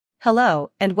Hello,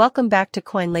 and welcome back to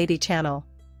Coin Lady channel.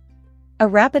 A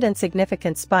rapid and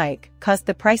significant spike caused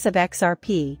the price of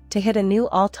XRP to hit a new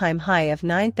all-time high of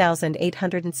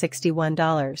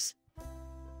 $9,861.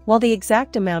 While the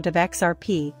exact amount of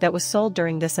XRP that was sold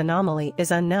during this anomaly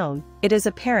is unknown, it is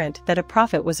apparent that a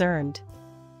profit was earned.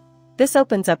 This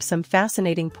opens up some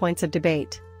fascinating points of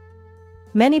debate.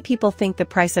 Many people think the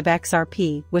price of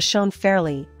XRP was shown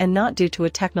fairly and not due to a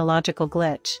technological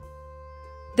glitch.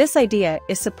 This idea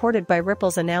is supported by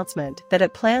Ripple's announcement that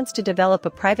it plans to develop a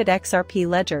private XRP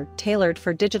ledger tailored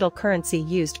for digital currency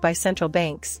used by central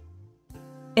banks.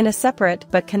 In a separate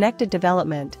but connected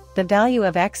development, the value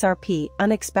of XRP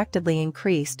unexpectedly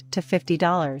increased to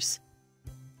 $50.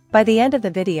 By the end of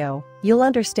the video, you'll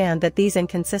understand that these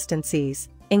inconsistencies,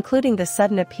 including the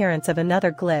sudden appearance of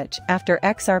another glitch after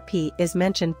XRP is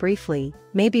mentioned briefly,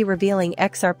 may be revealing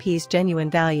XRP's genuine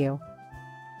value.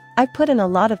 I've put in a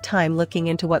lot of time looking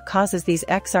into what causes these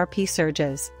XRP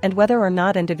surges and whether or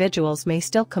not individuals may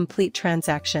still complete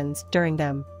transactions during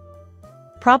them.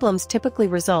 Problems typically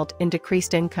result in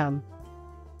decreased income.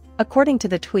 According to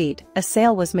the tweet, a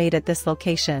sale was made at this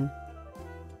location.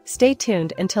 Stay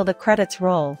tuned until the credits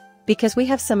roll, because we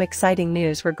have some exciting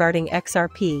news regarding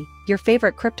XRP, your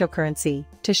favorite cryptocurrency,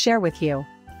 to share with you.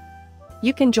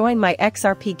 You can join my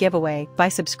XRP giveaway by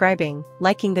subscribing,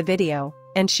 liking the video,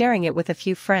 and sharing it with a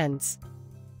few friends.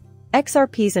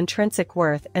 XRP's intrinsic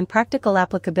worth and practical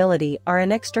applicability are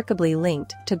inextricably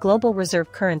linked to global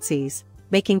reserve currencies,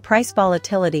 making price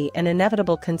volatility an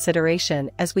inevitable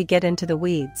consideration as we get into the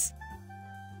weeds.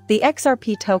 The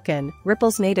XRP token,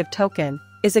 Ripple's native token,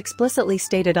 is explicitly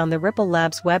stated on the Ripple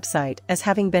Labs website as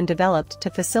having been developed to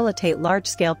facilitate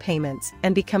large-scale payments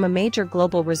and become a major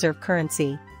global reserve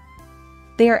currency.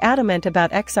 They are adamant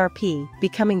about XRP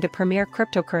becoming the premier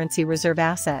cryptocurrency reserve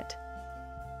asset.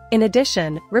 In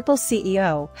addition, Ripple's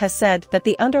CEO has said that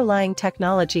the underlying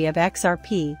technology of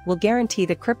XRP will guarantee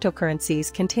the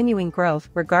cryptocurrency's continuing growth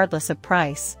regardless of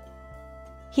price.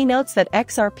 He notes that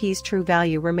XRP's true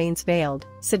value remains veiled,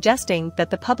 suggesting that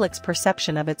the public's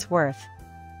perception of its worth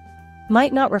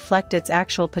might not reflect its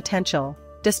actual potential,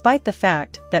 despite the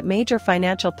fact that major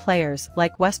financial players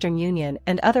like Western Union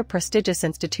and other prestigious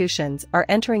institutions are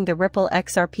entering the Ripple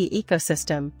XRP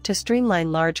ecosystem to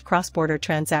streamline large cross-border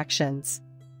transactions.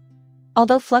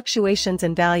 Although fluctuations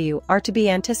in value are to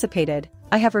be anticipated,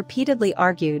 I have repeatedly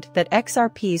argued that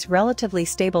XRP's relatively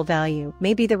stable value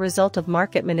may be the result of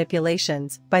market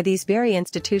manipulations by these very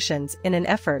institutions in an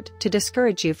effort to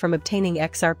discourage you from obtaining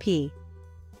XRP.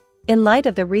 In light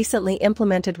of the recently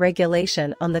implemented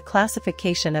regulation on the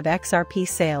classification of XRP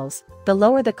sales, the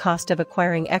lower the cost of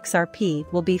acquiring XRP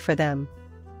will be for them.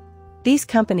 These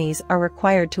companies are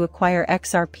required to acquire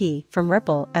XRP from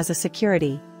Ripple as a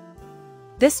security.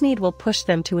 This need will push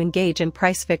them to engage in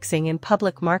price fixing in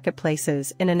public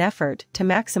marketplaces in an effort to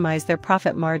maximize their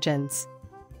profit margins.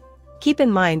 Keep in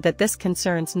mind that this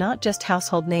concerns not just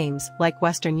household names like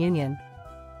Western Union.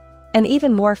 An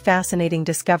even more fascinating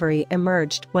discovery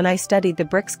emerged when I studied the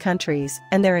BRICS countries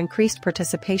and their increased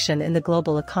participation in the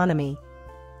global economy.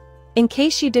 In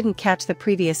case you didn't catch the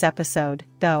previous episode,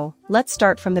 though, let's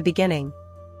start from the beginning.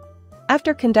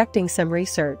 After conducting some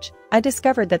research, I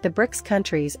discovered that the BRICS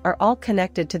countries are all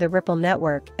connected to the Ripple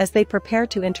network as they prepare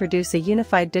to introduce a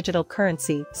unified digital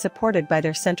currency supported by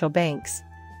their central banks.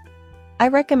 I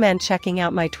recommend checking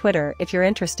out my Twitter if you're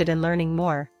interested in learning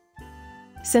more.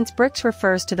 Since BRICS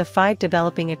refers to the 5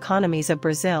 developing economies of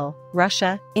Brazil,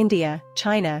 Russia, India,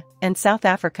 China, and South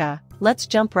Africa, let's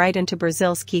jump right into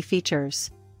Brazil's key features.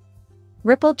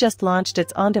 Ripple just launched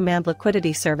its on-demand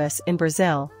liquidity service in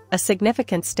Brazil, a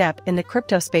significant step in the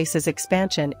crypto space's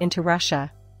expansion into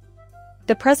Russia.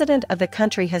 The president of the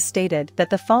country has stated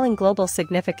that the falling global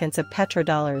significance of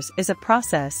petrodollars is a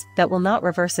process that will not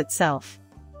reverse itself.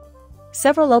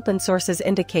 Several open sources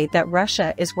indicate that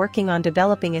Russia is working on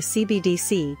developing a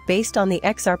CBDC based on the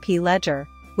XRP ledger,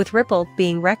 with Ripple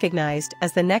being recognized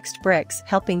as the next BRICS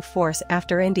helping force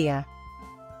after India.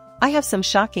 I have some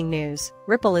shocking news: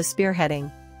 Ripple is spearheading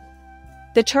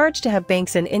the charge to have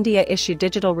banks in India issue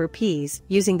digital rupees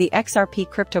using the XRP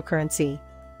cryptocurrency.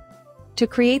 To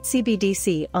create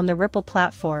CBDC on the Ripple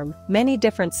platform, many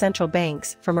different central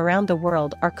banks from around the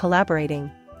world are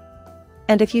collaborating.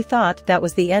 And if you thought that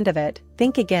was the end of it,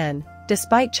 think again.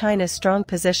 Despite China's strong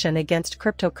position against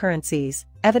cryptocurrencies,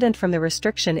 evident from the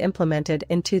restriction implemented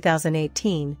in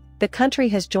 2018, the country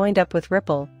has joined up with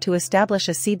Ripple to establish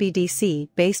a CBDC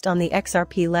based on the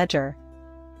XRP ledger.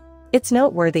 It's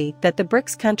noteworthy that the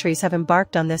BRICS countries have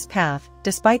embarked on this path,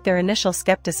 despite their initial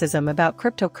skepticism about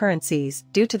cryptocurrencies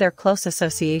due to their close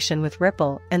association with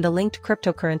Ripple and the linked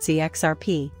cryptocurrency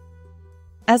XRP.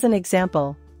 As an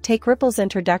example, Take Ripple's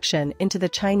introduction into the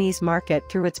Chinese market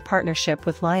through its partnership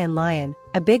with Lion,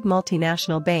 a big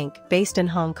multinational bank based in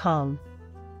Hong Kong.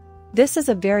 This is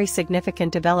a very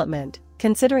significant development,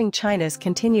 considering China's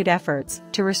continued efforts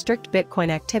to restrict Bitcoin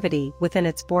activity within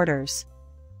its borders.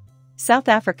 South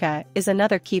Africa is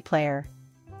another key player.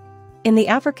 In the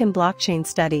African blockchain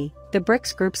study, the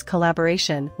BRICS Group's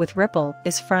collaboration with Ripple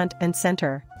is front and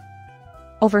center.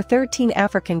 Over 13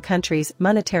 African countries'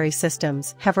 monetary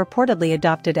systems have reportedly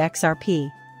adopted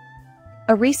XRP.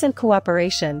 A recent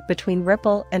cooperation between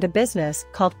Ripple and a business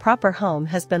called Proper Home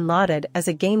has been lauded as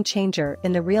a game changer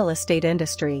in the real estate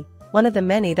industry, one of the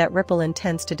many that Ripple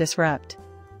intends to disrupt.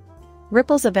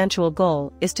 Ripple's eventual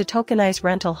goal is to tokenize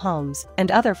rental homes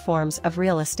and other forms of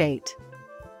real estate.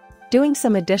 Doing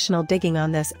some additional digging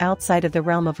on this outside of the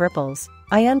realm of Ripple's,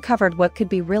 I uncovered what could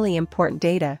be really important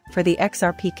data for the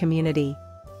XRP community.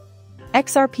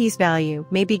 XRP's value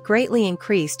may be greatly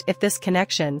increased if this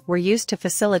connection were used to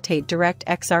facilitate direct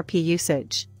XRP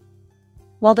usage.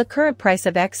 While the current price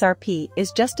of XRP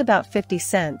is just about 50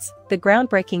 cents, the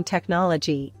groundbreaking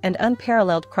technology and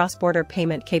unparalleled cross-border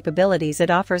payment capabilities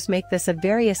it offers make this a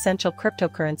very essential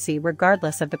cryptocurrency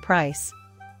regardless of the price.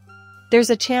 There's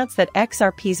a chance that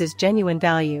XRP's genuine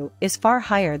value is far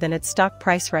higher than its stock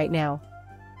price right now.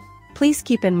 Please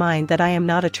keep in mind that I am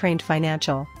not a trained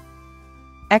financial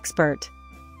expert.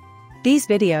 These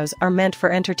videos are meant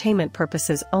for entertainment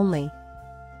purposes only.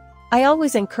 I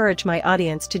always encourage my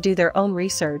audience to do their own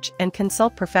research and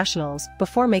consult professionals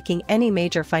before making any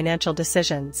major financial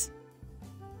decisions.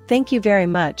 Thank you very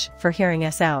much for hearing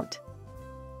us out.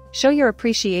 Show your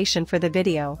appreciation for the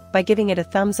video by giving it a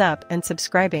thumbs up and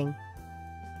subscribing.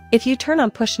 If you turn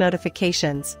on push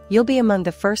notifications, you'll be among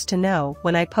the first to know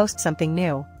when I post something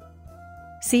new.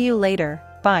 See you later,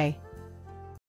 bye.